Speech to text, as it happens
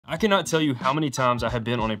I cannot tell you how many times I have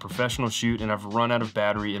been on a professional shoot and I've run out of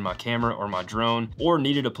battery in my camera or my drone, or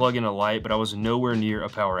needed to plug in a light, but I was nowhere near a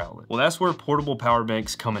power outlet. Well, that's where portable power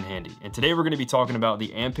banks come in handy. And today we're gonna be talking about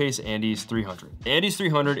the Ampace Andes 300. The Andes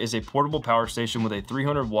 300 is a portable power station with a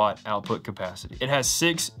 300 watt output capacity. It has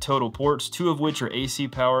 6 total ports, 2 of which are AC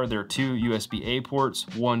power. There are 2 USB-A ports,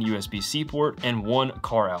 1 USB-C port, and 1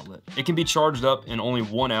 car outlet. It can be charged up in only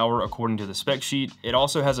 1 hour according to the spec sheet. It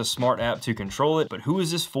also has a smart app to control it, but who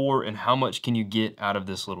is this for and how much can you get out of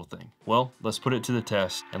this little thing? Well, let's put it to the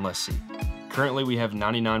test and let's see. Currently we have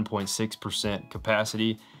 99.6%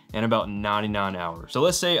 capacity and about 99 hours. So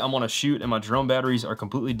let's say I'm on a shoot and my drone batteries are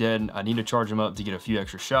completely dead. I need to charge them up to get a few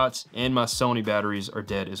extra shots, and my Sony batteries are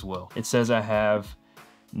dead as well. It says I have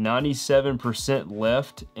 97%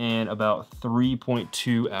 left and about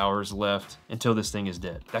 3.2 hours left until this thing is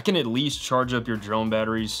dead. That can at least charge up your drone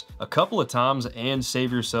batteries a couple of times and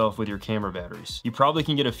save yourself with your camera batteries. You probably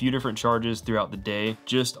can get a few different charges throughout the day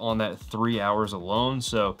just on that 3 hours alone.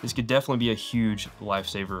 So this could definitely be a huge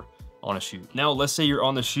lifesaver on a shoot. Now, let's say you're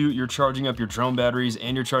on the shoot, you're charging up your drone batteries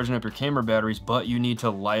and you're charging up your camera batteries, but you need to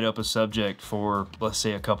light up a subject for, let's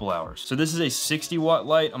say, a couple hours. So this is a 60 watt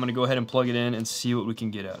light. I'm gonna go ahead and plug it in and see what we can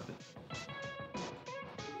get out of it.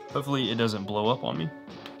 Hopefully it doesn't blow up on me.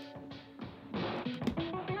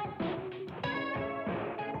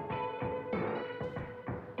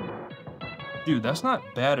 Dude, that's not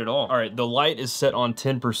bad at all. All right, the light is set on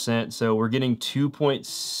 10%, so we're getting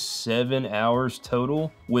 2.7 hours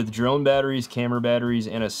total with drone batteries, camera batteries,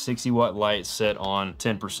 and a 60 watt light set on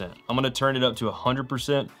 10%. I'm gonna turn it up to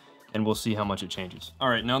 100% and we'll see how much it changes. All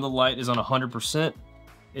right, now the light is on 100%.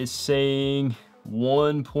 It's saying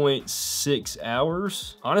 1.6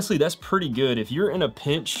 hours. Honestly, that's pretty good. If you're in a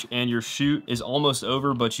pinch and your shoot is almost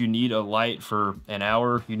over, but you need a light for an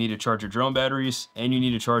hour, you need to charge your drone batteries and you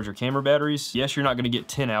need to charge your camera batteries. Yes, you're not gonna get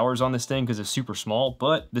 10 hours on this thing because it's super small,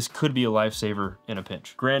 but this could be a lifesaver in a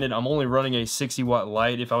pinch. Granted, I'm only running a 60 watt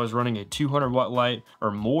light. If I was running a 200 watt light or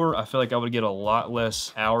more, I feel like I would get a lot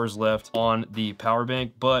less hours left on the power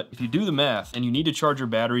bank. But if you do the math and you need to charge your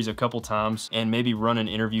batteries a couple times and maybe run an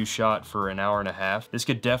interview shot for an hour and a half, this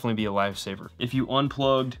could definitely be a lifesaver. If you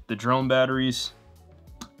unplugged the drone batteries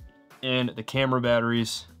and the camera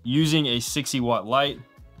batteries using a 60 watt light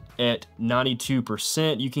at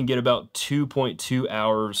 92%, you can get about 2.2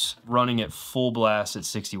 hours running at full blast at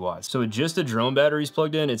 60 watts. So with just the drone batteries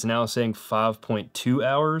plugged in, it's now saying 5.2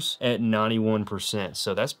 hours at 91%.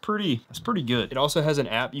 So that's pretty good. It also has an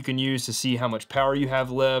app you can use to see how much power you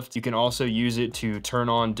have left. You can also use it to turn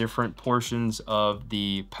on different portions of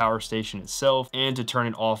the power station itself and to turn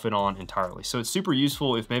it off and on entirely. So it's super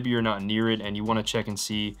useful if maybe you're not near it and you want to check and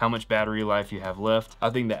see how much battery life you have left.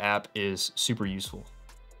 I think the app is super useful.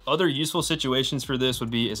 Other useful situations for this would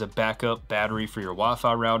be as a backup battery for your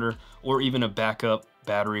Wi-Fi router or even a backup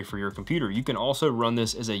battery for your computer. You can also run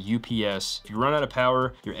this as a UPS. If you run out of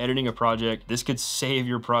power, you're editing a project, this could save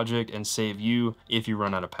your project and save you if you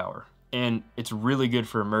run out of power. And it's really good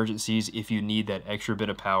for emergencies if you need that extra bit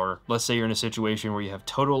of power. Let's say you're in a situation where you have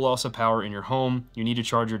total loss of power in your home, you need to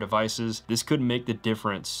charge your devices. This could make the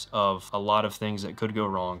difference of a lot of things that could go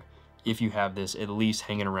wrong if you have this at least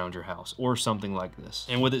hanging around your house or something like this.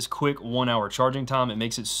 And with its quick 1 hour charging time, it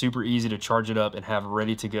makes it super easy to charge it up and have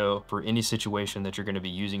ready to go for any situation that you're gonna be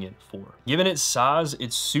using it for. Given its size,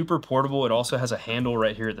 it's super portable. It also has a handle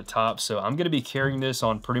right here at the top. So I'm gonna be carrying this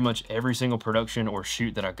on pretty much every single production or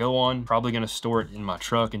shoot that I go on. Probably gonna store it in my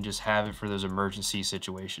truck and just have it for those emergency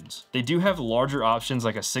situations. They do have larger options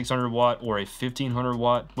like a 600 watt or a 1500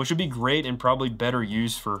 watt, which would be great and probably better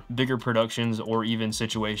used for bigger productions or even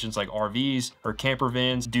situations like RVs or camper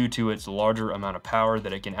vans due to its larger amount of power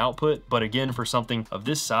that it can output. But again, for something of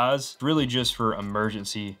this size, it's really just for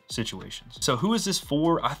emergency situations. So who is this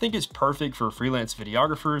for? I think it's perfect for freelance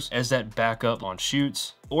videographers as that backup on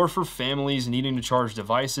shoots, or for families needing to charge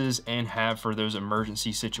devices and have for those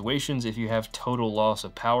emergency situations if you have total loss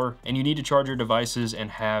of power and you need to charge your devices and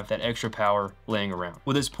have that extra power laying around.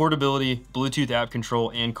 With its portability, Bluetooth app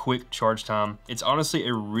control, and quick charge time, it's honestly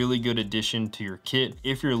a really good addition to your kit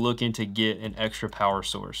if you're looking to get an extra power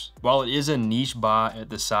source. While it is a niche buy at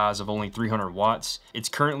the size of only 300 watts, it's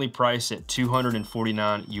currently priced at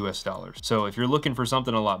 $249 US. So if you're looking for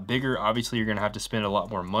something a lot bigger, obviously you're gonna have to spend a lot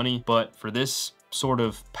more money, but for this sort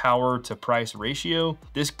of power to price ratio,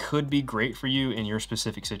 this could be great for you in your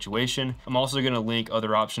specific situation. I'm also gonna link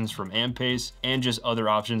other options from Ampace and just other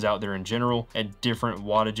options out there in general at different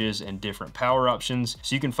wattages and different power options,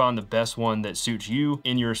 so you can find the best one that suits you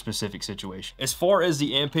in your specific situation. As far as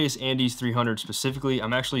the Ampace Andes 300 specifically,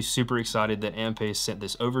 I'm actually super excited that Ampace sent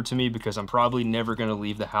this over to me because I'm probably never gonna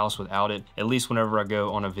leave the house without it, at least whenever I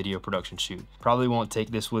go on a video production shoot. Probably won't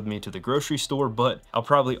take this with me to the grocery store, but I'll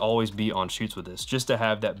probably always be on shoots with this just to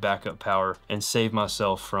have that backup power and save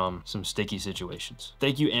myself from some sticky situations.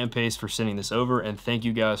 Thank you, Ampace, for sending this over, and thank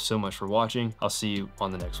you guys so much for watching. I'll see you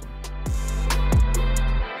on the next one.